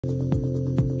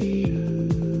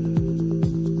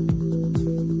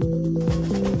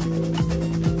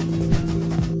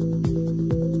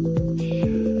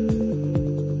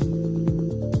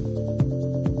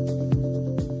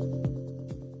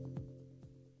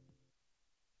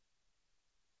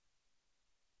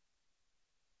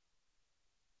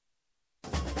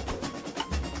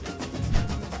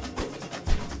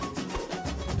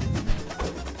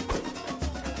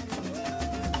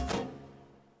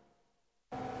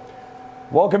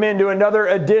Welcome into another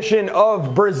edition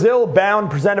of Brazil Bound,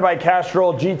 presented by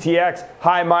Castrol GTX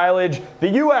High Mileage. The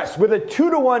U.S. with a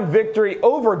 2-1 victory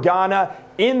over Ghana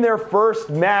in their first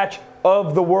match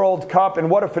of the World Cup. And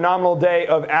what a phenomenal day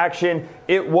of action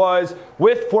it was,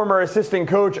 with former assistant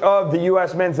coach of the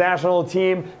U.S. men's national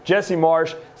team, Jesse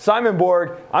Marsch, Simon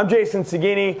Borg. I'm Jason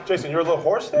Saghini. Jason, you're a little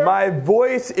hoarse there? My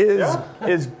voice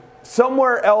is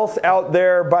somewhere else out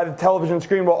there by the television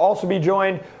screen. We'll also be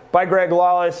joined by Greg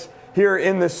Lalas here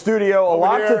in the studio. A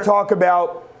lot to talk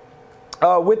about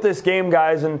with this game,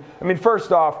 guys. And, I mean,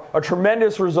 first off, a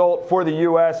tremendous result for the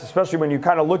U.S., especially when you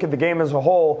kind of look at the game as a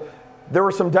whole. There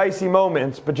were some dicey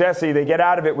moments, but, Jesse, they get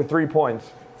out of it with 3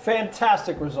 points.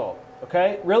 Fantastic result,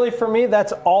 okay? Really, for me,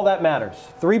 that's all that matters.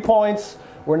 3 points.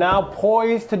 We're now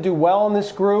poised to do well in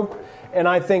this group, and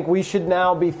I think we should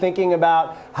now be thinking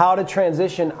about how to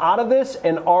transition out of this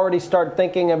and already start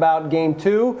thinking about Game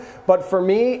 2. But for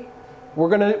me, we're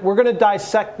gonna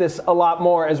dissect this a lot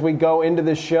more as we go into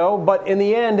this show, but in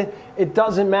the end, it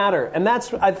doesn't matter. And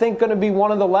that's, I think, going to be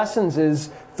one of the lessons is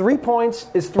 3 points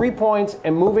is 3 points,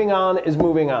 and moving on is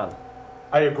moving on.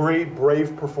 I agree.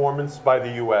 Brave performance by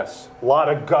the U.S. A lot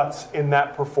of guts in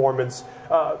that performance.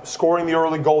 Scoring the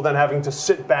early goal, then having to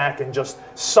sit back and just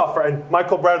suffer. And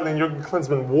Michael Bradley and Jurgen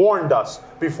Klinsmann warned us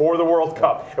before the World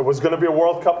Cup. It was going to be a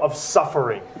World Cup of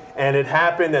suffering. And it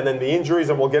happened, and then the injuries,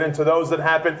 and we'll get into those that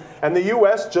happened. And the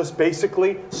U.S. just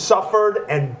basically suffered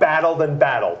and battled and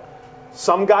battled.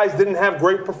 Some guys didn't have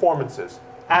great performances.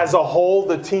 As a whole,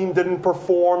 the team didn't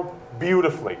perform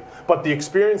beautifully. But the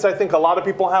experience I think a lot of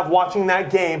people have watching that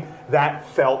game, that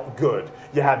felt good.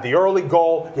 You had the early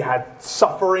goal, you had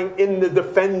suffering in the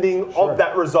defending of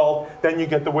that result, then you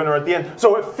get the winner at the end.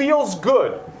 So it feels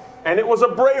good, and it was a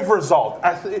brave result.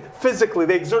 Physically,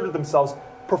 they exerted themselves.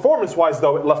 Performance-wise,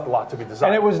 though, it left a lot to be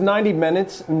desired. And it was 90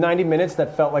 minutes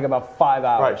that felt like about 5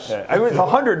 hours. Right. It was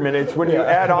 100 minutes when you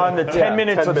add on the 10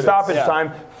 minutes of stoppage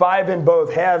time, 5 in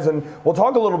both halves. And we'll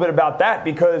talk a little bit about that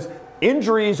because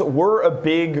injuries were a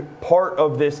big part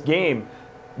of this game.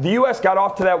 The U.S. got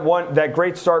off to that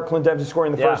great start, Clint Dempsey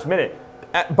scoring the first minute.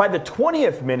 By the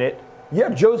 20th minute, you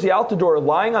have Josie Altidore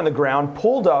lying on the ground,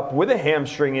 pulled up with a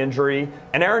hamstring injury,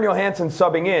 and Aaron Johansson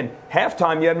subbing in.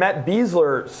 Halftime, you had Matt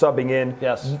Beasler subbing in.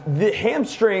 Yes. The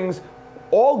hamstrings,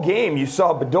 all game, you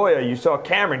saw Bedoya, you saw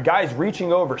Cameron, guys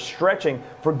reaching over, stretching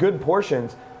for good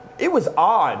portions. It was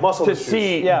odd to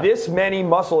see this many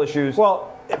muscle issues. Well,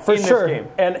 for sure. This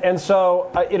game. And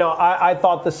so, I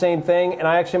thought the same thing, and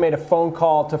I actually made a phone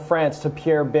call to France to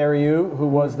Pierre Berriou, who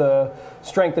was the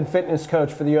strength and fitness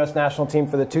coach for the U.S. national team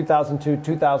for the 2002,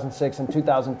 2006, and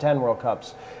 2010 World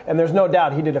Cups. And there's no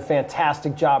doubt he did a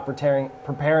fantastic job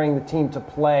preparing the team to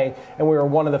play, and we were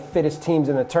one of the fittest teams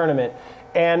in the tournament.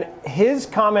 And his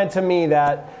comment to me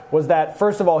was that,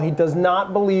 first of all, he does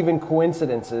not believe in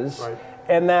coincidences, right,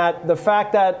 and that the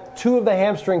fact that 2 of the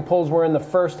hamstring pulls were in the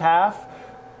first half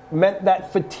meant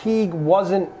that fatigue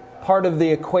wasn't part of the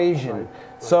equation. Right.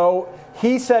 So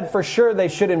he said for sure they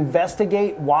should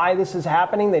investigate why this is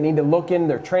happening. They need to look in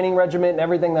their training regimen and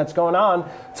everything that's going on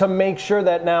to make sure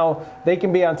that now they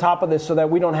can be on top of this so that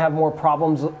we don't have more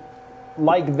problems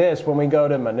like this when we go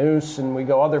to Manus and we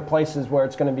go other places where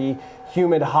it's going to be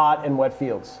humid, hot, and wet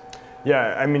fields.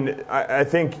 Yeah, I mean, I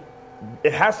think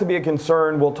it has to be a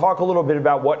concern. We'll talk a little bit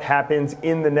about what happens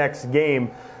in the next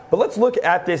game. But let's look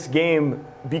at this game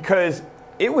because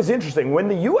it was interesting. When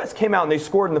the U.S. came out and they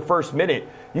scored in the first minute,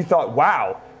 you thought,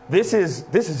 wow, this is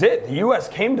it. The U.S.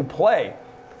 came to play.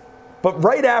 But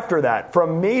right after that,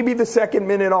 from maybe the second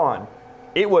minute on,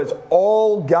 it was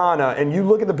all Ghana. And you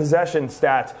look at the possession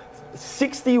stats,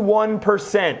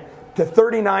 61% to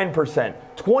 39%,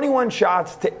 21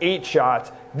 shots to 8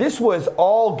 shots. This was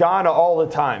all Ghana all the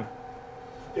time.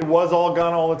 It was all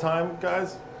Ghana all the time,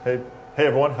 guys. Hey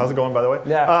everyone, how's it going, by the way?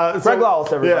 Yeah, Greg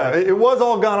Lalas, everybody. Yeah, it was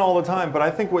all Ghana all the time, but I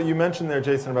think what you mentioned there,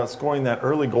 Jason, about scoring that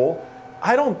early goal,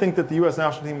 I don't think that the U.S.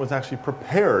 national team was actually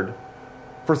prepared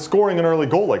for scoring an early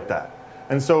goal like that.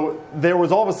 And so there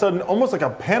was all of a sudden almost like a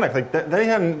panic, like they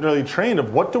hadn't really trained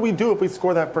of what do we do if we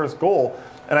score that first goal,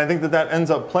 and I think that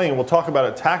ends up playing, we'll talk about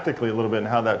it tactically a little bit and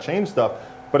how that changed stuff,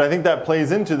 but I think that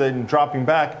plays into them dropping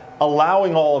back,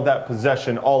 allowing all of that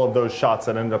possession, all of those shots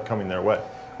that ended up coming their way.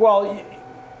 Well,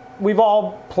 we've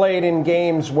all played in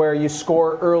games where you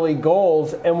score early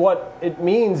goals, and what it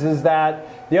means is that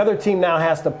the other team now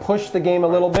has to push the game a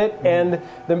little bit, and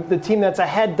the team that's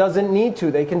ahead doesn't need to.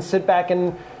 They can sit back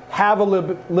and have a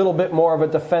little bit more of a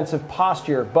defensive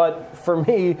posture. But for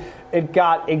me, it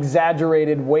got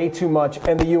exaggerated way too much,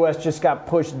 and the U.S. just got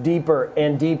pushed deeper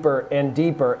and deeper and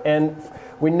deeper. And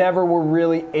we never were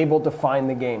really able to find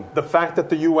the game. The fact that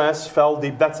the U.S. fell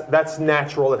deep, that's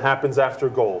natural. It happens after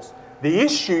goals. The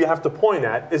issue you have to point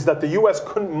at is that the U.S.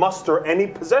 couldn't muster any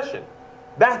possession.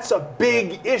 That's a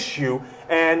big issue.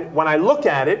 And when I look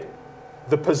at it,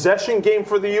 the possession game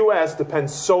for the U.S.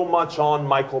 depends so much on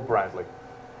Michael Bradley.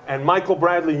 And Michael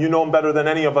Bradley, you know him better than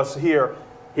any of us here.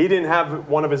 He didn't have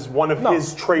one of his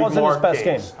trademark wasn't his best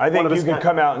games. game. I think you could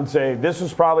come out and say this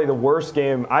was probably the worst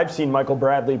game I've seen Michael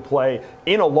Bradley play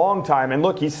in a long time. And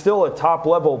look, he's still a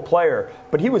top-level player,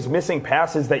 but he was missing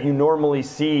passes that you normally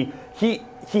see.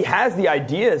 He has the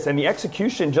ideas, and the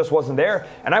execution just wasn't there.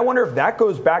 And I wonder if that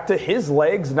goes back to his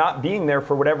legs not being there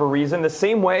for whatever reason, the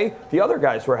same way the other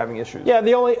guys were having issues. Yeah,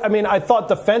 I thought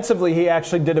defensively he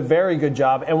actually did a very good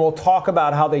job, and we'll talk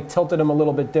about how they tilted him a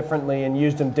little bit differently and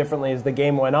used him differently as the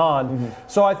game went on. Mm-hmm.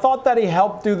 So I thought that he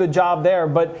helped do the job there,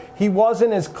 but he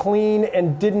wasn't as clean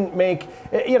and didn't make,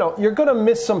 you're going to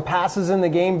miss some passes in the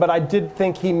game, but I did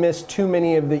think he missed too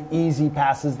many of the easy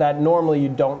passes that normally you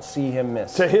don't see him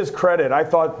miss. To his credit, I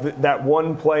thought that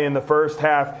one play in the first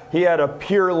half, he had a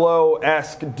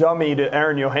Pirlo-esque dummy to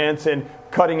Aaron Johansson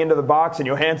cutting into the box, and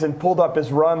Johansson pulled up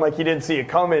his run like he didn't see it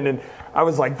coming, and I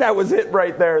was like, that was it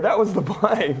right there. That was the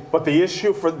play. But the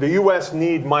issue for the U.S.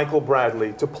 need Michael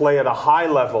Bradley to play at a high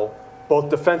level, both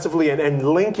defensively and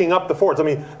linking up the forwards. I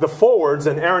mean, the forwards,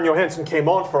 and Aaron Johansson came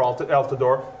on for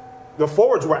Altidore, the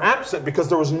forwards were absent because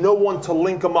there was no one to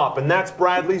link them up, and that's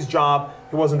Bradley's job.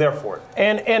 He wasn't there for it.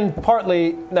 And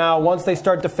partly now, once they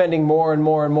start defending more and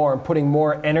more and more and putting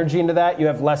more energy into that, you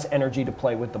have less energy to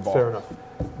play with the ball. Fair enough.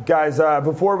 Guys,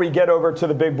 before we get over to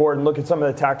the big board and look at some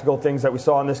of the tactical things that we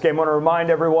saw in this game, I want to remind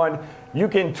everyone, you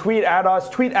can tweet at us,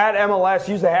 tweet at MLS,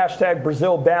 use the hashtag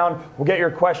BrazilBound. We'll get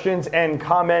your questions and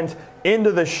comments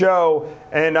into the show.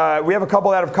 And we have a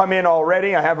couple that have come in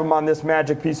already. I have them on this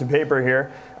magic piece of paper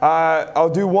here. I'll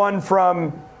do one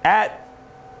from at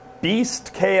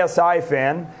Beast KSI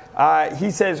fan. He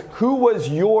says, who was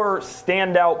your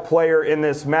standout player in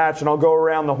this match? And I'll go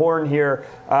around the horn here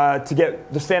to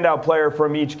get the standout player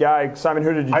from each guy. Simon,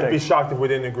 who did you take? I'd be shocked if we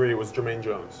didn't agree it was Jermaine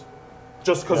Jones.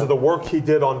 Just because of the work he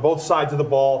did on both sides of the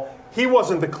ball. He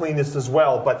wasn't the cleanest as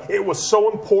well, but it was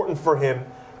so important for him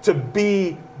to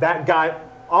be that guy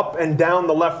up and down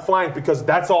the left flank because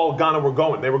that's all Ghana were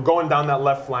going. They were going down that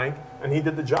left flank, and he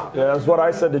did the job. Yeah, that's what I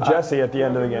said to Jesse at the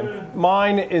end of the game.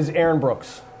 Mine is Aaron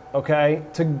Brooks. Okay,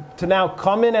 to now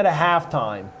come in at a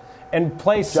halftime and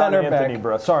play center back.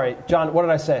 Brooks. Sorry, John. What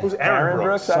did I say? Who's Aaron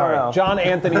Brooks? Sorry, I don't know. John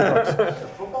Anthony Brooks.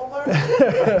 Football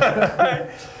player?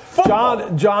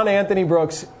 John Anthony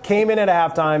Brooks came in at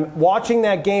halftime, watching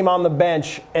that game on the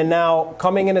bench, and now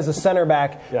coming in as a center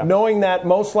back, knowing that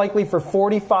most likely for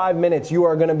 45 minutes you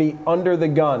are going to be under the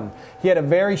gun. He had a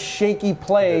very shaky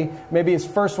play, maybe his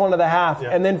first one of the half,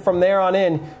 and then from there on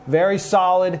in, very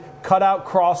solid, cut out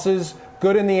crosses,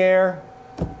 good in the air,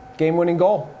 game-winning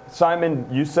goal. Simon,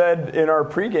 you said in our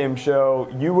pregame show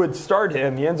you would start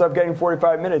him. He ends up getting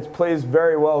 45 minutes, plays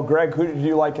very well. Greg, who did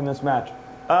you like in this match?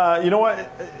 You know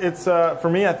what? It's for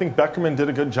me. I think Beckerman did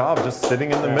a good job just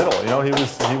sitting in the middle. You know, he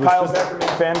was Kyle just,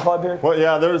 Beckerman fan club here. Well,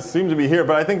 yeah, there seemed to be here,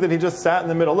 but I think that he just sat in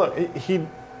the middle. Look,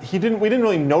 we didn't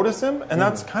really notice him, and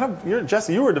that's kind of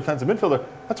Jesse. You were a defensive midfielder.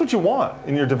 That's what you want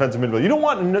in your defensive midfielder. You don't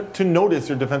want to notice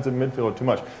your defensive midfielder too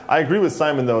much. I agree with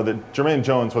Simon though that Jermaine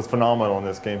Jones was phenomenal in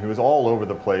this game. He was all over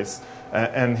the place,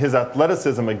 and his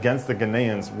athleticism against the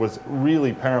Ghanaians was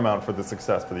really paramount for the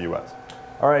success for the U.S.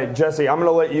 All right, Jesse, I'm going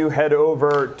to let you head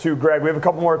over to Greg. We have a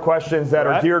couple more questions that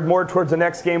are geared more towards the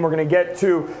next game. We're going to get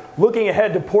to looking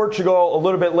ahead to Portugal a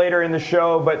little bit later in the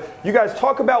show. But you guys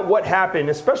talk about what happened,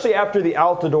 especially after the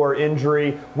Altidore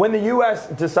injury, when the U.S.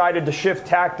 decided to shift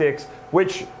tactics,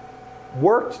 which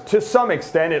worked to some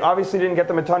extent. It obviously didn't get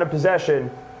them a ton of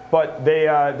possession, but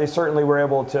they certainly were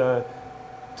able to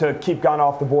keep Ghana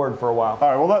off the board for a while. All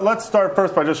right, well, let's start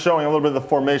first by just showing a little bit of the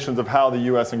formations of how the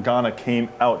U.S. and Ghana came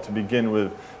out to begin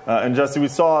with. And Jesse, we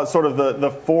saw sort of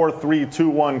the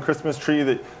 4-3-2-1 Christmas tree.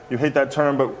 That you hate that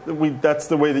term, but that's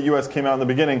the way the U.S. came out in the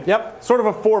beginning. Yep. Sort of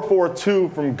a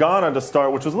 4-4-2 from Ghana to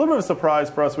start, which was a little bit of a surprise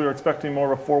for us. We were expecting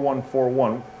more of a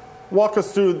 4-1-4-1. Walk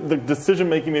us through the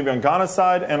decision-making maybe on Ghana's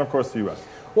side and, of course, the U.S.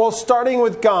 Well, starting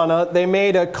with Ghana, they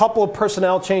made a couple of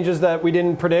personnel changes that we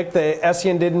didn't predict.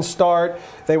 Essien didn't start.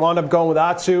 They wound up going with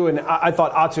Atsu, and I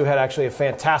thought Atsu had actually a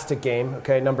fantastic game,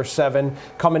 okay, number 7,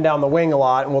 coming down the wing a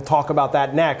lot, and we'll talk about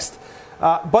that next.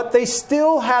 But they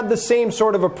still had the same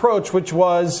sort of approach, which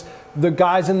was the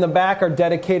guys in the back are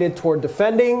dedicated toward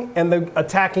defending, and the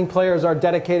attacking players are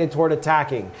dedicated toward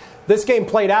attacking. This game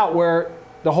played out where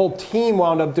the whole team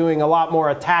wound up doing a lot more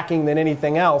attacking than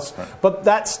anything else, but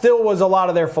that still was a lot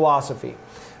of their philosophy.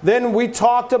 Then we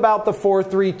talked about the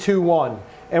 4-3-2-1,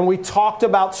 and we talked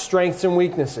about strengths and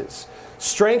weaknesses.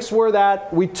 Strengths were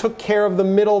that we took care of the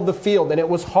middle of the field, and it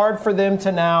was hard for them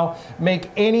to now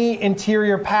make any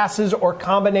interior passes or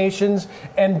combinations,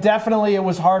 and definitely it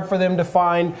was hard for them to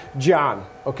find John.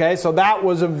 Okay, so that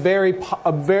was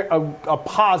a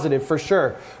positive for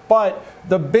sure. But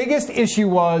the biggest issue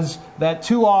was that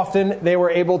too often they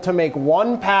were able to make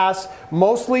one pass,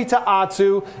 mostly to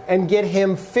Atsu, and get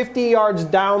him 50 yards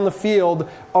down the field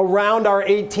around our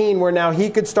 18, where now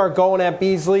he could start going at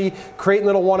Beasley, creating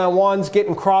little one-on-ones,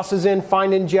 getting crosses in,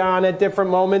 finding John at different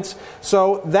moments.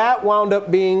 So that wound up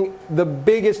being the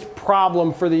biggest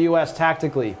problem for the U.S.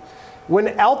 tactically. When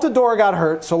Altidore got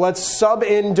hurt, so let's sub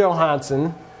in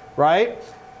Johansson, right?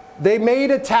 They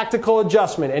made a tactical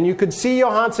adjustment, and you could see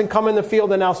Johansson come in the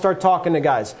field and now start talking to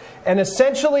guys. And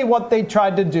essentially what they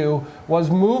tried to do was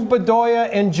move Bedoya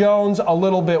and Jones a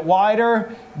little bit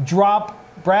wider, drop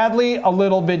Bradley a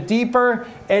little bit deeper,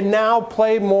 and now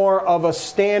play more of a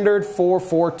standard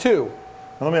 4-4-2.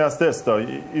 Let me ask this, though.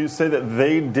 You say that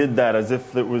they did that as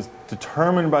if it was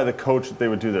determined by the coach that they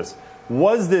would do this.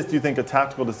 Was this, do you think, a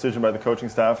tactical decision by the coaching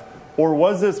staff, or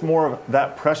was this more of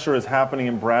that pressure is happening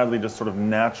and Bradley just sort of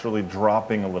naturally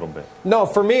dropping a little bit? No,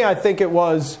 for me, I think it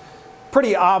was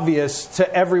pretty obvious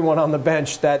to everyone on the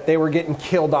bench that they were getting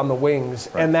killed on the wings,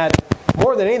 right, and that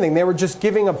more than anything, they were just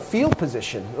giving up field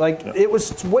position. Like, it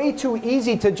was way too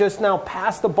easy to just now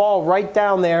pass the ball right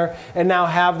down there and now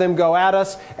have them go at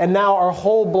us. And now our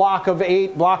whole block of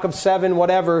 8, block of 7,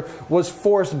 whatever, was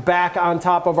forced back on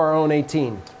top of our own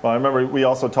 18. Well, I remember we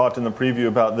also talked in the preview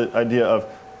about the idea of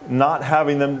not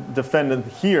having them defend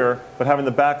here, but having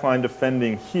the back line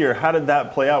defending here. How did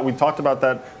that play out? We talked about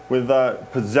that with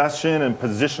possession and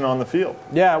position on the field.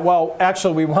 Yeah, well,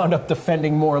 actually, we wound up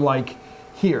defending more like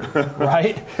here,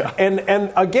 right? Yeah.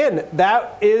 And again,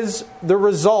 that is the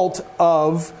result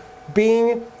of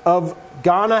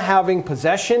Ghana having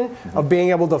possession, of being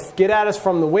able to get at us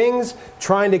from the wings,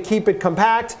 trying to keep it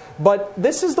compact. But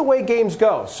this is the way games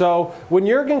go. So when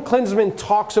Jurgen Klinsmann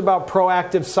talks about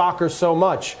proactive soccer so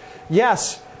much,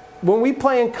 yes, when we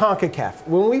play in CONCACAF,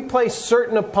 when we play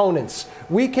certain opponents,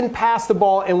 we can pass the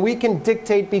ball and we can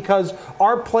dictate because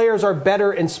our players are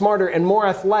better and smarter and more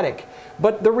athletic.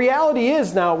 But the reality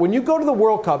is now, when you go to the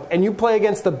World Cup and you play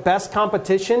against the best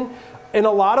competition, in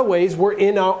a lot of ways, we're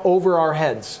over our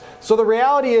heads. So the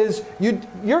reality is,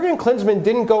 Jurgen Klinsmann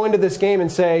didn't go into this game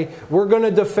and say, we're going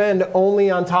to defend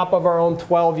only on top of our own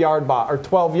 12-yard or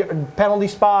 12 penalty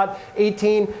spot,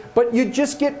 18. But you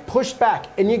just get pushed back,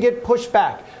 and you get pushed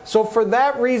back. So for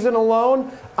that reason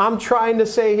alone, I'm trying to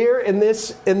say here in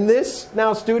this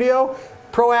now studio,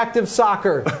 proactive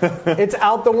soccer. It's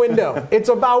out the window. It's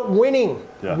about winning.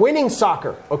 Yeah. Winning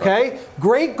soccer, okay? Right.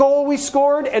 Great goal we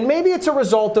scored, and maybe it's a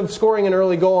result of scoring an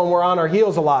early goal and we're on our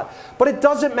heels a lot. But it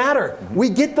doesn't matter. Mm-hmm. We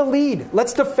get the lead.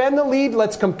 Let's defend the lead.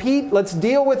 Let's compete. Let's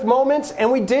deal with moments.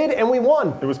 And we did, and we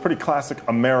won. It was pretty classic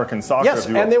American soccer, yes, if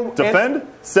you will. And then, defend,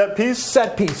 set piece.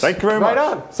 Set piece. Thank you very much.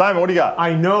 Right on. Simon, what do you got?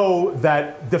 I know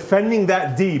that defending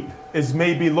that deep is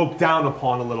maybe looked down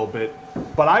upon a little bit,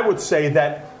 but I would say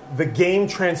that the game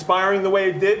transpiring the way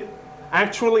it did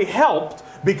actually helped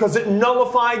because it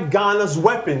nullified Ghana's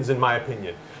weapons, in my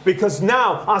opinion. Because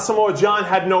now Asamoah Gyan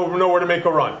had nowhere to make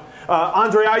a run.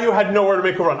 Andre Ayew had nowhere to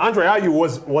make a run. Andre Ayew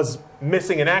was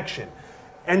missing in action.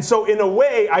 And so in a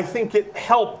way, I think it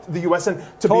helped the U.S. And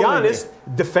to be honest,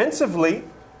 defensively,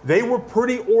 they were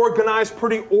pretty organized,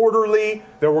 pretty orderly.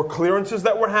 There were clearances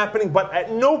that were happening, but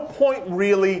at no point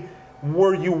really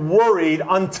were you worried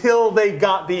until they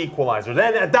got the equalizer.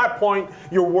 Then at that point,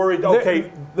 you're worried,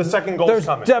 okay, the second goal's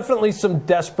coming. There's definitely some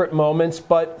desperate moments,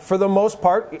 but for the most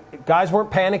part, guys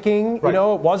weren't panicking. Right. You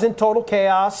know, it wasn't total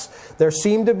chaos. There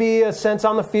seemed to be a sense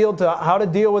on the field to how to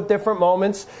deal with different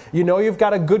moments. You know, you've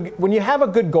got when you have a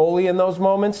good goalie in those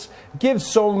moments, gives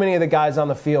so many of the guys on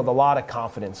the field a lot of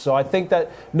confidence. So I think that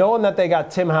knowing that they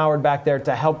got Tim Howard back there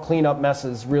to help clean up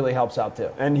messes really helps out too.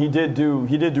 And he did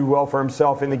do well for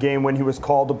himself in the game when he was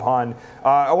called upon.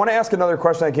 I want to ask another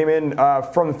question that came in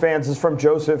from the fans. This is from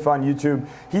Joseph on YouTube.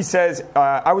 He says,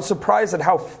 I was surprised at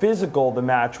how physical the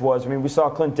match was. I mean, we saw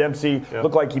Clint Dempsey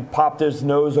look like he popped his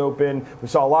nose open. We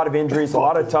saw a lot of injuries, a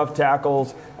lot of tough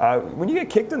tackles. When you get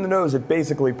kicked in the nose, it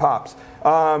basically pops.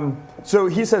 So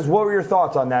he says, what were your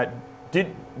thoughts on that?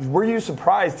 Were you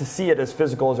surprised to see it as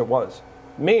physical as it was?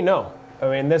 Me, no. I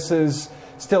mean, this is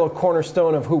still a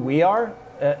cornerstone of who we are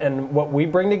and what we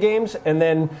bring to games. And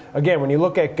then, again, when you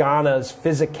look at Ghana's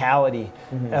physicality,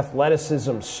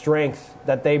 athleticism, strength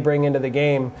that they bring into the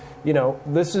game, you know,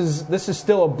 this is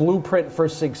still a blueprint for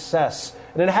success.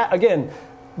 And again,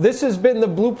 this has been the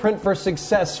blueprint for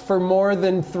success for more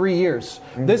than 3 years.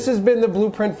 Mm-hmm. This has been the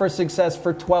blueprint for success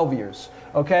for 12 years.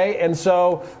 Okay, and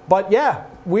so, but yeah,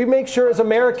 we make sure as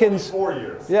Americans. 4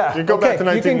 years. Yeah, you go back to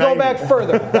 1990. You can go back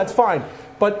further. That's fine.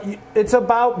 But it's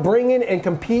about bringing and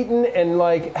competing and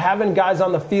like having guys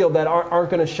on the field that aren't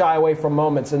going to shy away from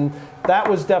moments, and that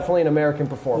was definitely an American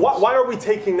performance. Why are we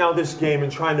taking now this game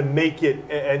and trying to make it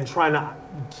and trying to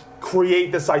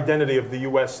create this identity of the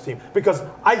U.S. team? Because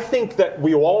I think that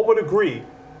we all would agree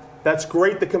that's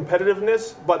great, the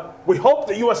competitiveness, but we hope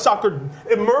that U.S. soccer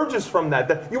emerges from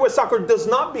that U.S. soccer does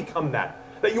not become that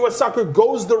U.S. soccer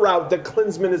goes the route that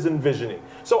Klinsmann is envisioning.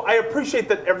 So I appreciate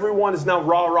that everyone is now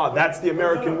rah-rah, that's the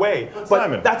American way. But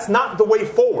Simon, that's not the way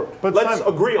forward. Let's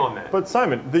agree on that. But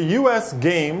Simon, the U.S.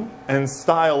 game and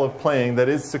style of playing that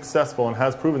is successful and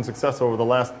has proven successful over the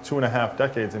last 2.5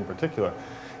 decades in particular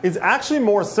is actually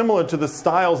more similar to the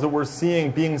styles that we're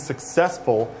seeing being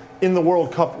successful in the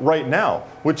World Cup right now,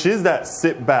 which is that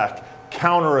sit back,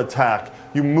 counterattack,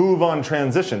 you move on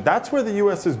transition. That's where the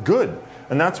U.S. is good.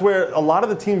 And that's where a lot of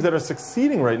the teams that are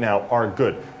succeeding right now are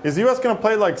good. Is the U.S. going to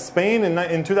play like Spain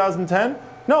in 2010?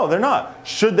 No, they're not.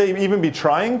 Should they even be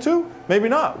trying to? Maybe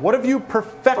not. What if you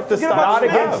perfect the style? Not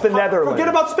against the Netherlands. Forget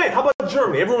about Spain. How about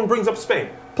Germany? Everyone brings up Spain.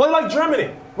 Play like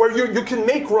Germany, where you can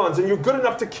make runs and you're good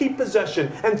enough to keep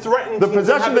possession and threaten the teams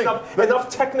possession and have enough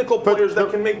technical players that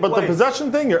can make plays. But the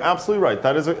possession thing, you're absolutely right.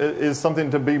 That is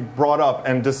something to be brought up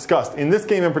and discussed. In this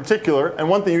game in particular, and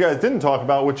one thing you guys didn't talk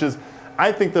about, which is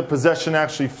I think the possession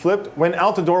actually flipped when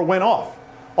Altidore went off.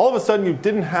 All of a sudden, you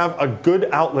didn't have a good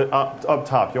outlet up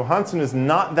top. Johansson is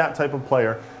not that type of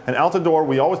player. And Altidore,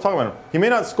 we always talk about him. He may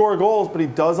not score goals, but he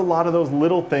does a lot of those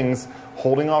little things,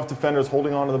 holding off defenders,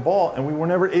 holding on to the ball, and we were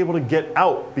never able to get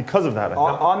out because of that.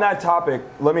 On that topic,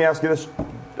 let me ask you this.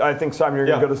 I think, Simon, you're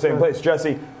going to go to the same place.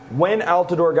 Jesse, when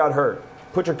Altidore got hurt,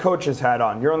 put your coach's hat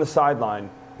on. You're on the sideline.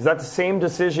 Is that the same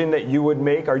decision that you would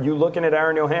make? Are you looking at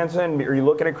Aaron Johansson? Are you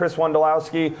looking at Chris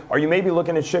Wondolowski? Are you maybe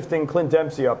looking at shifting Clint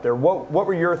Dempsey up there? What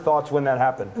were your thoughts when that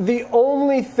happened? The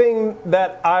only thing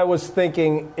that I was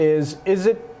thinking is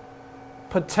it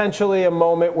potentially a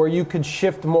moment where you could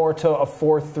shift more to a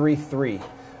 4-3-3?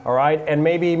 All right, and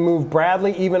maybe move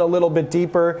Bradley even a little bit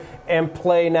deeper and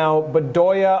play now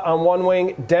Bedoya on one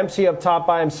wing, Dempsey up top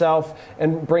by himself,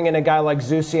 and bring in a guy like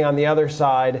Zusi on the other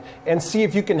side and see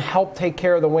if you can help take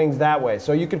care of the wings that way.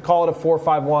 So you could call it a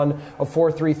 4-5-1, a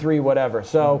 4-3-3, whatever.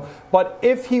 So, but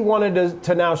if he wanted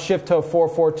to now shift to a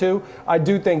 4-4-2, I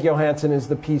do think Johansson is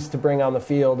the piece to bring on the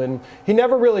field. And he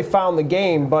never really found the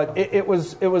game, but it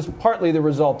was partly the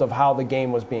result of how the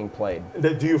game was being played.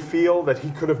 Do you feel that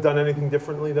he could have done anything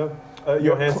differently, though?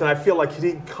 Johansson, I feel like he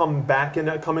didn't come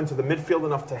into the midfield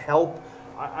enough to help.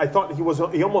 I thought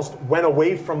he almost went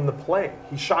away from the play.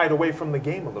 He shied away from the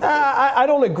game a little bit. I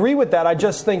don't agree with that. I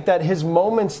just think that his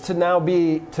moments to now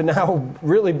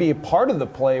really be a part of the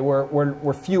play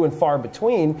were few and far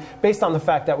between, based on the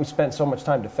fact that we spent so much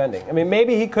time defending. I mean,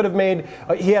 maybe he could have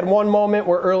he had one moment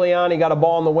where early on he got a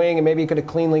ball in the wing, and maybe he could have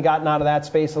cleanly gotten out of that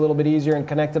space a little bit easier and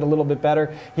connected a little bit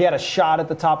better. He had a shot at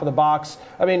the top of the box.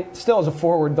 I mean, still as a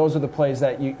forward, those are the plays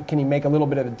that can he make a little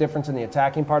bit of a difference in the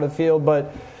attacking part of the field,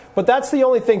 But that's the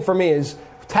only thing for me is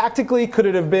tactically, could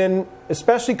it have been,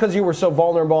 especially because you were so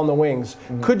vulnerable on the wings,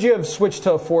 could you have switched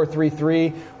to a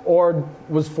 4-3-3, or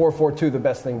was 4-4-2 the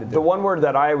best thing to do? The one word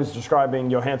that I was describing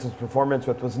Johansson's performance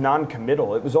with was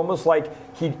non-committal. It was almost like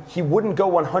he wouldn't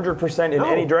go 100% in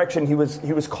any direction. He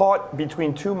was caught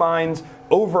between two minds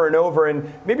over and over, and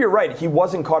maybe you're right, he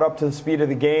wasn't caught up to the speed of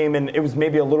the game, and it was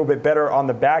maybe a little bit better on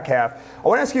the back half. I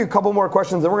want to ask you a couple more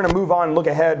questions, then we're going to move on and look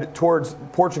ahead towards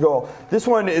Portugal. This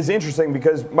one is interesting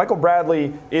because Michael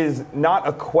Bradley is not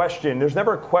a question. There's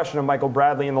never a question of Michael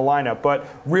Bradley in the lineup, but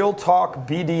Real Talk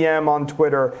BDM on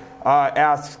Twitter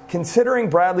asks, considering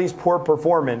Bradley's poor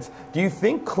performance, do you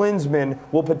think Klinsmann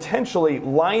will potentially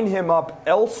line him up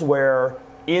elsewhere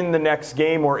in the next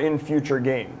game or in future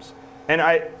games? And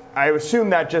I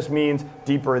assume that just means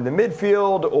deeper in the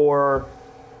midfield or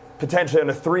potentially on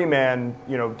a three-man,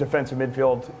 defensive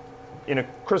midfield in a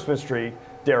Christmas tree,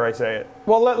 dare I say it.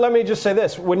 Well, let me just say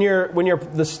this. When you're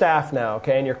the staff now,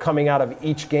 okay, and you're coming out of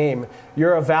each game,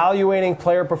 you're evaluating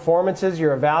player performances,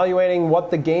 you're evaluating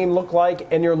what the game looked like,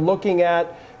 and you're looking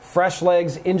at fresh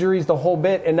legs, injuries, the whole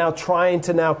bit, and now trying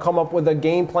to come up with a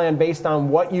game plan based on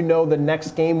what you know the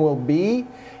next game will be,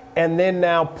 and then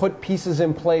now put pieces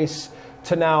in place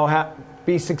to now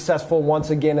be successful once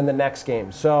again in the next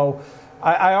game. So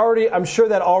I'm sure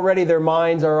that already their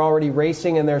minds are already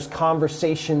racing, and there's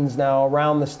conversations now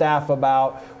around the staff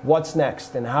about what's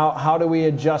next and how do we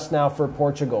adjust now for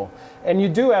Portugal. And you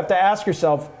do have to ask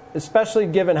yourself, especially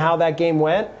given how that game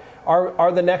went,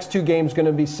 are the next two games going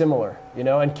to be similar?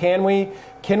 And can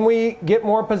we get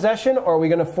more possession, or are we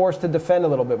going to force to defend a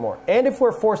little bit more? And if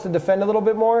we're forced to defend a little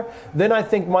bit more, then I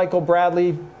think Michael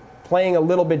Bradley playing a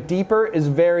little bit deeper is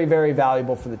very, very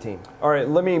valuable for the team. All right,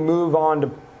 let me move on to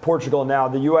Portugal now.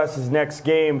 The U.S.'s next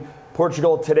game.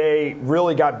 Portugal today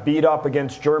really got beat up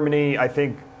against Germany, I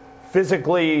think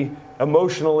physically,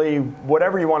 emotionally,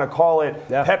 whatever you want to call it.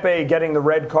 Yeah. Pepe getting the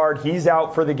red card. He's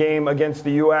out for the game against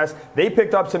the U.S. They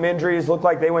picked up some injuries. Looked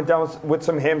like they went down with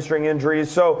some hamstring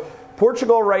injuries. So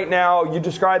Portugal right now, you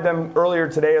described them earlier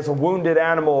today as a wounded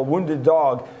animal, a wounded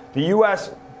dog. The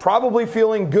U.S. probably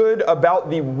feeling good about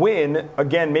the win.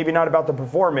 Again, maybe not about the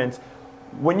performance.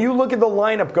 When you look at the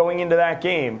lineup going into that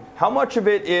game, how much of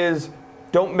it is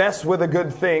don't mess with a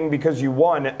good thing because you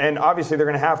won? And obviously they're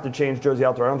going to have to change Josie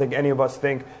Altidore. I don't think any of us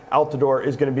think Altidore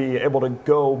is going to be able to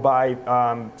go by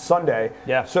Sunday.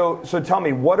 Yeah. So tell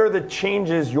me, what are the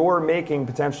changes you're making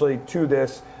potentially to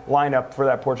this lineup for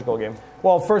that Portugal game?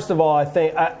 Well, first of all, I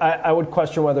think I would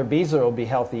question whether Beasler will be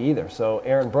healthy either. So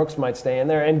Aaron Brooks might stay in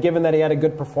there. And given that he had a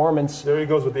good performance, there he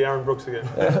goes with the Aaron Brooks again.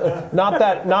 not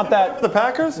that the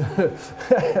Packers.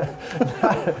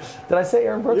 Did I say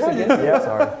Aaron Brooks again? Yeah.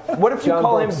 Sorry. What if you John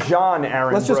call Brooks. him John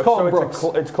Aaron? Let's just Brooks, call him so Brooks.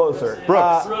 It's closer.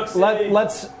 Brooks.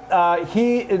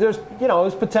 There's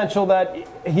there's potential that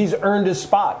he's earned his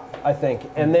spot, I think.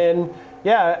 And then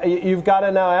you've got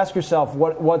to now ask yourself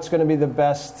what's going to be the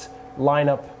best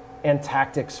lineup and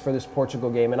tactics for this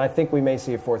Portugal game. And I think we may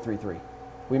see a 4-3-3.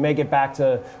 We may get back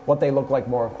to what they look like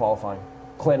more in qualifying.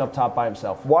 Clint up top by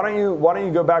himself. Why don't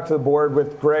you go back to the board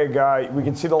with Greg? We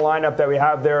can see the lineup that we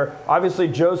have there. Obviously,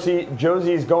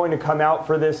 Josie's going to come out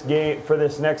for this game, for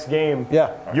this next game.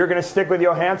 Yeah. You're going to stick with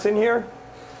Johansson here?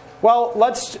 Well,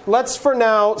 let's for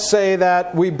now say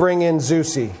that we bring in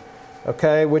Zusi,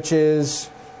 okay, which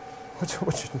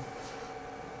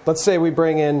let's say we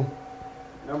bring in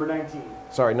number 19.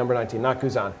 Sorry, number 19, not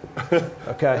Guzan.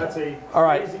 Okay. That's a all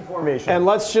right. crazy formation. And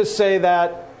let's just say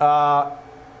that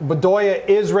Bedoya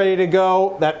is ready to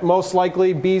go, that most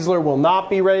likely Beasler will not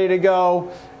be ready to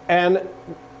go. And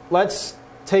let's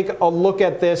take a look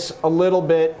at this a little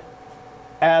bit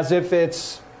as if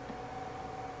it's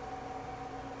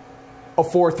a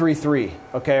 4-3-3,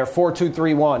 okay, or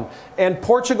 4-2-3-1. And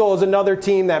Portugal is another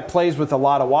team that plays with a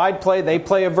lot of wide play. They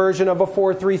play a version of a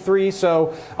 4-3-3,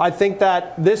 so I think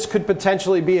that this could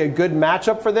potentially be a good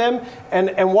matchup for them.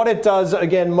 And what it does,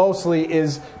 again, mostly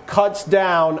is cuts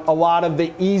down a lot of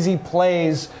the easy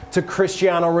plays to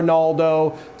Cristiano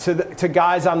Ronaldo, to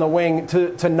guys on the wing,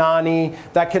 to Nani,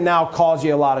 that can now cause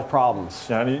you a lot of problems.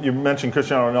 Yeah, and you mentioned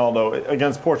Cristiano Ronaldo.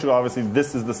 Against Portugal, obviously,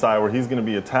 this is the side where he's going to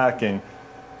be attacking.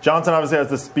 Johnson obviously has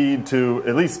the speed to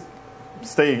at least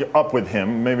stay up with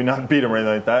him, maybe not beat him or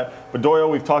anything like that. But Doyle,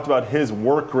 we've talked about his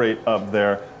work rate up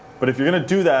there. But if you're going to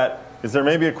do that, is there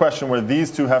maybe a question where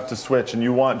these two have to switch and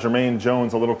you want Jermaine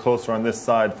Jones a little closer on this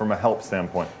side from a help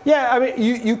standpoint? Yeah, I mean,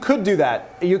 you could do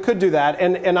that. You could do that.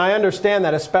 And I understand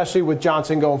that, especially with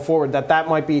Johnson going forward, that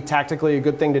might be tactically a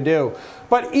good thing to do.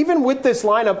 But even with this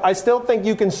lineup, I still think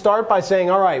you can start by saying,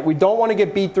 all right, we don't want to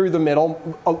get beat through the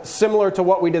middle, similar to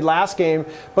what we did last game,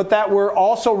 but that we're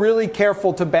also really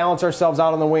careful to balance ourselves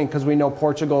out on the wing because we know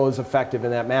Portugal is effective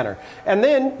in that manner. And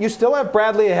then you still have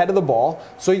Bradley ahead of the ball,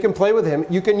 so you can play with him.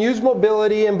 You can use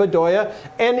mobility in Bedoya,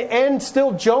 and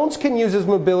still Jones can use his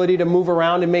mobility to move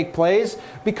around and make plays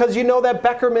because you know that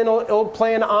Beckerman will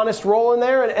play an honest role in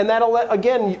there, and that'll,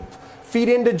 again, feed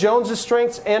into Jones'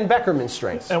 strengths and Beckerman's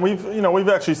strengths. And we've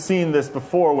actually seen this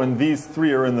before when these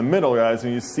three are in the middle, guys,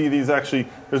 and you see these actually,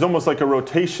 there's almost like a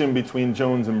rotation between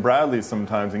Jones and Bradley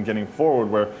sometimes in getting forward,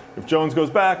 where if Jones goes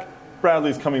back,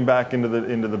 Bradley's coming back into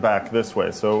the back this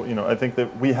way. So, I think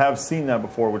that we have seen that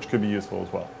before, which could be useful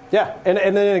as well. Yeah, and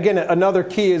then again, another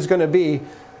key is going to be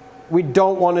we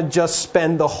don't want to just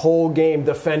spend the whole game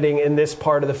defending in this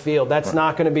part of the field. That's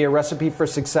not going to be a recipe for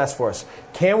success for us.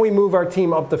 Can we move our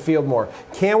team up the field more?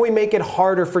 Can we make it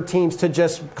harder for teams to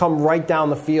just come right down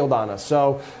the field on us?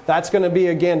 So that's going to be,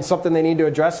 again, something they need to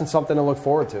address and something to look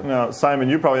forward to. Now, Simon,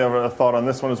 you probably have a thought on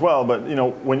this one as well, but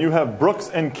when you have Brooks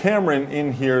and Cameron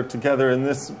in here together in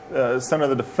this center of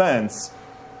the defense,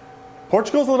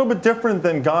 Portugal's a little bit different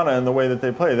than Ghana in the way that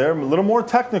they play. They're a little more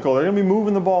technical. They're going to be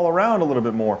moving the ball around a little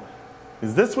bit more.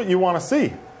 Is this what you want to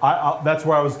see? That's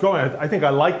where I was going. I think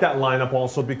I like that lineup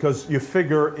also because you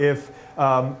figure if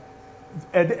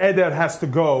Eder has to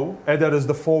go, Eder is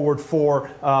the forward for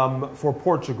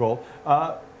Portugal,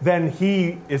 then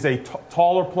he is a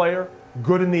taller player,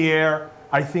 good in the air.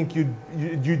 I think you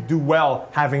do well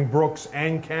having Brooks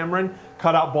and Cameron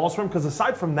cut out balls for him because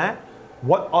aside from that,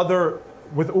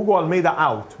 with Hugo Almeida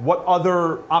out, what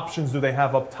other options do they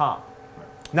have up top?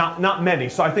 Not many.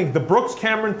 So I think the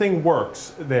Brooks-Cameron thing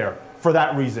works there for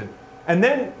that reason. And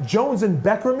then Jones and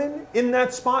Beckerman in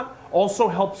that spot also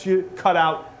helps you cut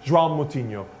out João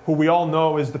Moutinho, who we all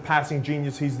know is the passing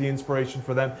genius. He's the inspiration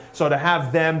for them. So to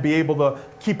have them be able to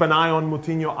keep an eye on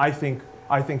Moutinho, I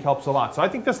think helps a lot. So I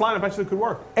think this lineup actually could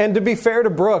work. And to be fair to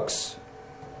Brooks,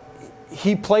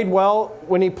 he played well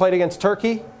when he played against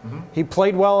Turkey. Mm-hmm. He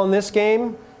played well in this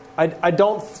game. I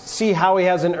don't see how he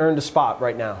hasn't earned a spot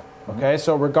right now. Okay,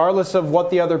 so regardless of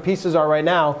what the other pieces are right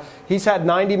now, he's had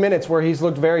 90 minutes where he's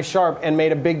looked very sharp and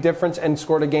made a big difference and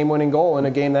scored a game-winning goal in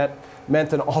a game that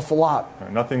meant an awful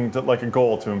lot. Nothing like a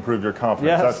goal to improve your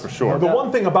confidence, that's for sure. The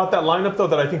one thing about that lineup, though,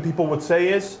 that I think people would say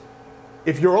is,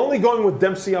 if you're only going with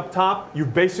Dempsey up top,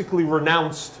 you've basically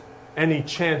renounced any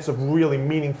chance of really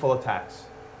meaningful attacks,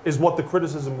 is what the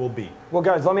criticism will be. Well,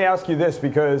 guys, let me ask you this,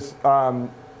 because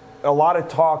a lot of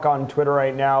talk on Twitter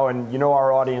right now, and you know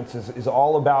our audience is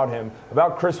all about him,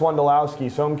 about Chris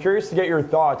Wondolowski. So I'm curious to get your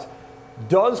thoughts.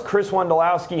 Does Chris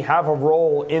Wondolowski have a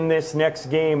role in this next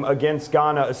game against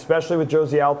Ghana, especially with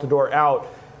Josie Altidore out?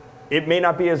 It may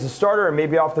not be as a starter, it may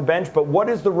be off the bench, but what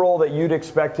is the role that you'd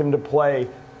expect him to play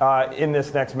in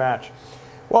this next match?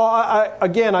 Well,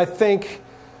 I think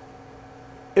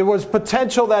it was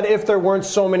potential that if there weren't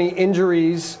so many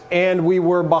injuries and we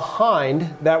were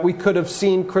behind, that we could have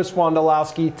seen Chris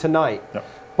Wondolowski tonight. Yep.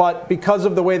 But because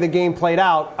of the way the game played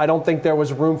out, I don't think there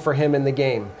was room for him in the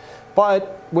game.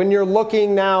 But when you're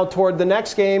looking now toward the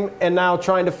next game and now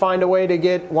trying to find a way to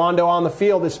get Wando on the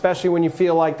field, especially when you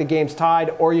feel like the game's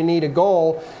tied or you need a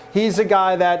goal, he's a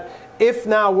guy that if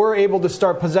now we're able to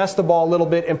start possess the ball a little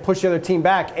bit and push the other team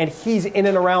back and he's in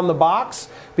and around the box,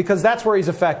 because that's where he's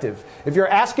effective. If you're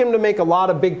asking him to make a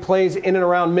lot of big plays in and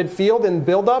around midfield and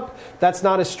build up, that's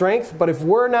not his strength. But if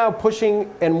we're now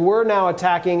pushing and we're now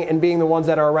attacking and being the ones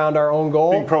that are around our own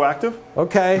goal. Being proactive?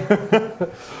 Okay.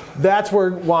 That's where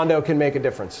Wando can make a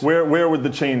difference. Where would the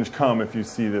change come if you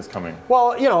see this coming?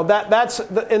 Well, that's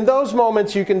in those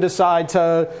moments you can decide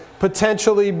to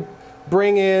potentially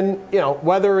bring in,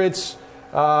 whether it's,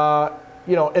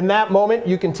 in that moment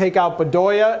you can take out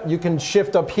Bedoya, you can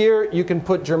shift up here, you can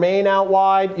put Jermaine out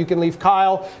wide, you can leave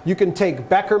Kyle, you can take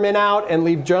Beckerman out and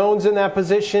leave Jones in that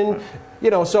position.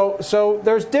 So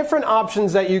there's different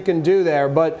options that you can do there,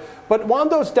 but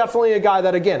Wando's definitely a guy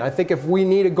that, again, I think if we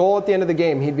need a goal at the end of the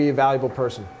game, he'd be a valuable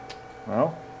person.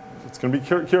 Well, it's going to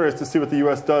be curious to see what the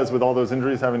U.S. does with all those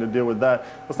injuries, having to deal with that.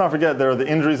 Let's not forget there are the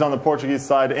injuries on the Portuguese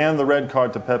side and the red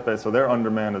card to Pepe, so they're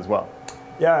undermanned as well.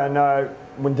 Yeah, and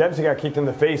when Dempsey got kicked in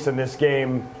the face in this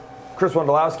game, Chris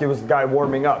Wondolowski was the guy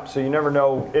warming up, so you never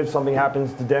know if something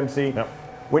happens to Dempsey. Yep.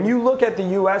 When you look at the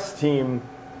U.S. team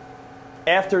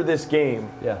after this game,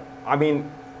 I mean,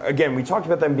 again, we talked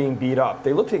about them being beat up.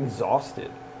 They looked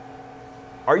exhausted.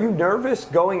 Are you nervous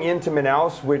going into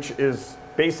Manaus, which is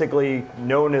basically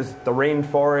known as the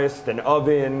rainforest, an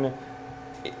oven?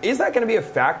 Is that going to be a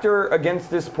factor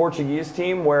against this Portuguese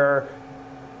team where,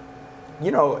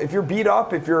 if you're beat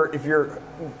up, if you're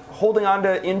holding on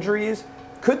to injuries,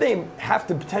 could they have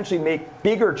to potentially make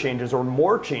bigger changes or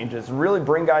more changes and really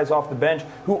bring guys off the bench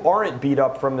who aren't beat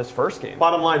up from this first game?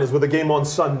 Bottom line is, with a game on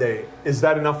Sunday, is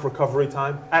that enough recovery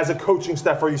time? As a coaching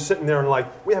staff, are you sitting there and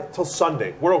we have till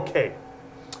Sunday, we're okay?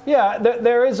 Yeah,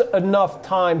 there is enough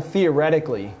time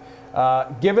theoretically.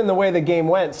 Given the way the game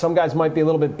went, some guys might be a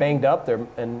little bit banged up there,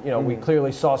 and we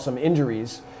clearly saw some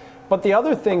injuries. But the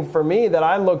other thing for me that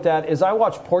I looked at is I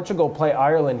watched Portugal play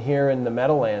Ireland here in the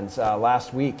Meadowlands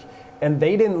last week, and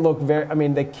they didn't look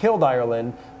they killed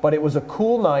Ireland, but it was a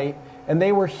cool night, and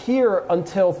they were here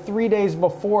until 3 days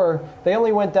before. They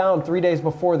only went down 3 days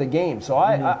before the game. So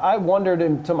I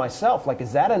wondered to myself,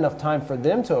 is that enough time for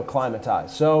them to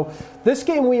acclimatize? So this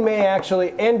game we may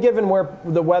actually, and given where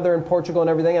the weather in Portugal and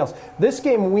everything else, this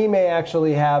game we may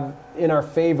actually have in our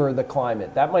favor the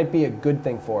climate. That might be a good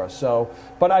thing for us.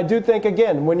 But I do think,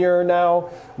 again, when you're now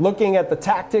looking at the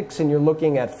tactics and you're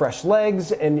looking at fresh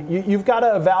legs, and you've got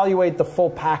to evaluate the full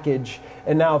package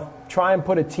and now try and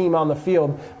put a team on the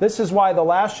field. This is why the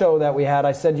last show that we had,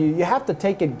 I said you have to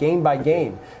take it game by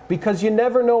game, because you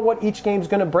never know what each game's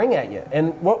going to bring at you.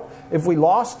 And if we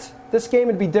lost this game,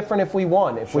 it'd be different if we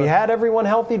won. If we had everyone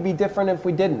healthy, it'd be different if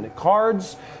we didn't.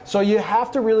 Cards. So you have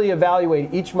to really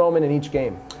evaluate each moment in each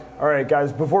game. All right,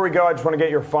 guys, before we go, I just want to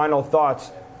get your final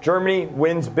thoughts. Germany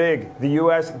wins big. The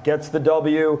U.S. gets the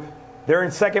W. They're in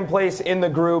second place in the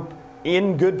group,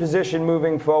 in good position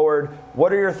moving forward.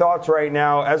 What are your thoughts right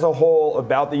now as a whole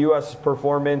about the U.S.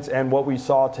 performance and what we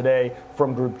saw today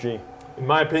from Group G? In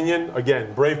my opinion,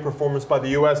 again, brave performance by the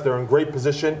U.S. They're in great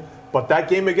position. But that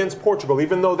game against Portugal,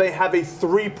 even though they have a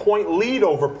 3-point lead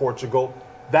over Portugal,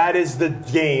 that is the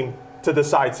game to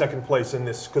decide second place in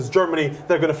this, because Germany,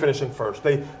 they're going to finish in first.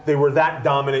 They were that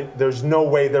dominant. There's no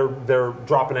way they're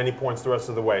dropping any points the rest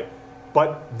of the way.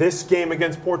 But this game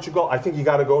against Portugal, I think you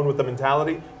got to go in with the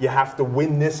mentality. You have to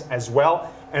win this as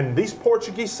well. And these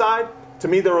Portuguese side, to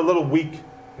me, they're a little weak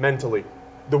mentally.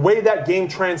 The way that game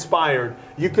transpired,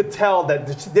 you could tell that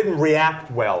they didn't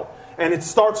react well. And it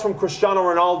starts from Cristiano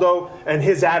Ronaldo and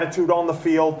his attitude on the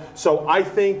field. So I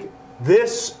think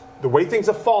this, the way things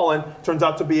have fallen, turns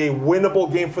out to be a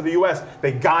winnable game for the U.S.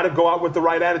 They got to go out with the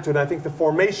right attitude. And I think the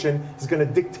formation is going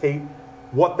to dictate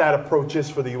what that approach is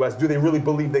for the U.S. Do they really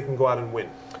believe they can go out and win?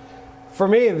 For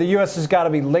me, the U.S. has got to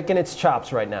be licking its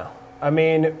chops right now. I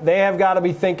mean, they have got to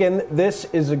be thinking this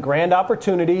is a grand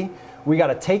opportunity. We got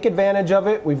to take advantage of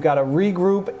it. We've got to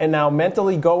regroup and now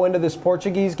mentally go into this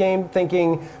Portuguese game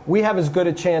thinking we have as good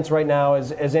a chance right now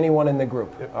as anyone in the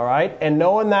group. Yep. All right? And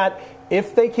knowing that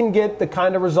if they can get the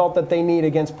kind of result that they need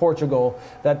against Portugal,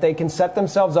 that they can set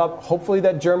themselves up, hopefully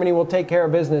that Germany will take care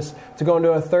of business to go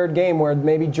into a third game where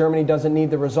maybe Germany doesn't need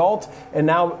the result, and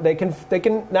now they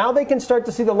can start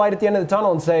to see the light at the end of the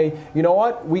tunnel and say, you know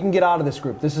what, we can get out of this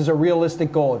group. This is a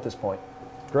realistic goal at this point.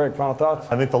 Greg, final thoughts?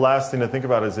 I think the last thing to think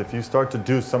about is if you start to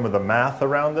do some of the math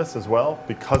around this as well,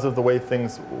 because of the way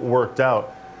things worked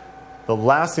out, the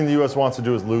last thing the U.S. wants to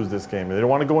do is lose this game. They don't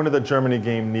want to go into the Germany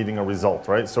game needing a result,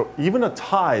 right? So even a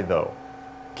tie, though,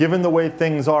 given the way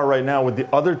things are right now with the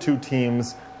other two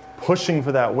teams pushing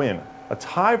for that win, a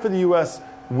tie for the U.S.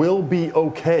 will be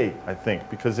okay, I think,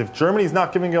 because if Germany's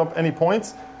not giving up any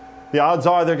points, the odds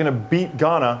are they're going to beat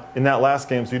Ghana in that last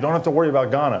game, so you don't have to worry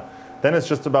about Ghana. Then it's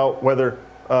just about whether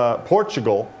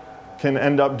Portugal can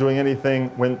end up doing anything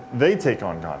when they take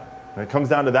on Ghana. And it comes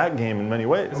down to that game in many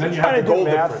ways. And then you have the goal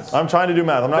difference. I'm trying to do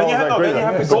math. I'm not all that great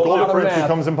at it. The goal difference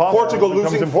becomes impossible. Portugal it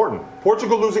becomes important.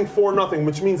 Portugal losing 4-0,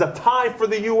 which means a tie for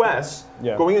the U.S.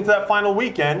 going into that final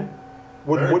weekend.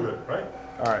 Very good, right?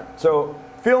 All right. So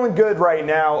feeling good right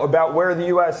now about where the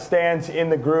U.S. stands in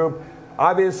the group.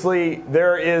 Obviously,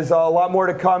 there is a lot more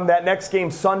to come. That next game,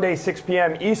 Sunday, 6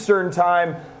 p.m. Eastern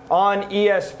Time on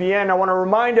ESPN. I want to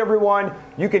remind everyone,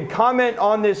 you can comment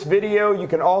on this video. You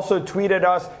can also tweet at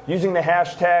us using the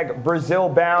hashtag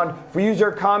BrazilBound. If we use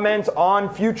your comments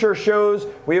on future shows,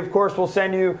 we, of course, will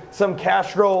send you some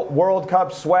Castrol World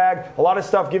Cup swag. A lot of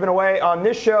stuff given away on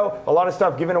this show, a lot of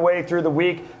stuff given away through the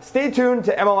week. Stay tuned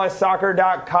to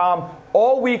MLSsoccer.com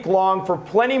all week long for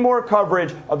plenty more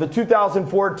coverage of the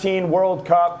 2014 World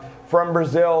Cup from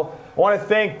Brazil. I want to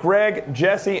thank Greg,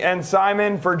 Jesse, and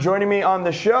Simon for joining me on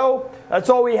the show. That's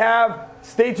all we have.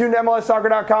 Stay tuned to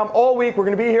MLSsoccer.com all week. We're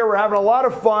going to be here. We're having a lot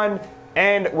of fun,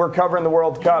 and we're covering the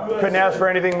World Cup. USA. Couldn't ask for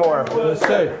anything more.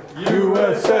 USA,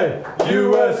 USA,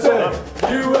 USA,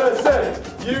 USA,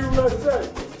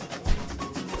 USA.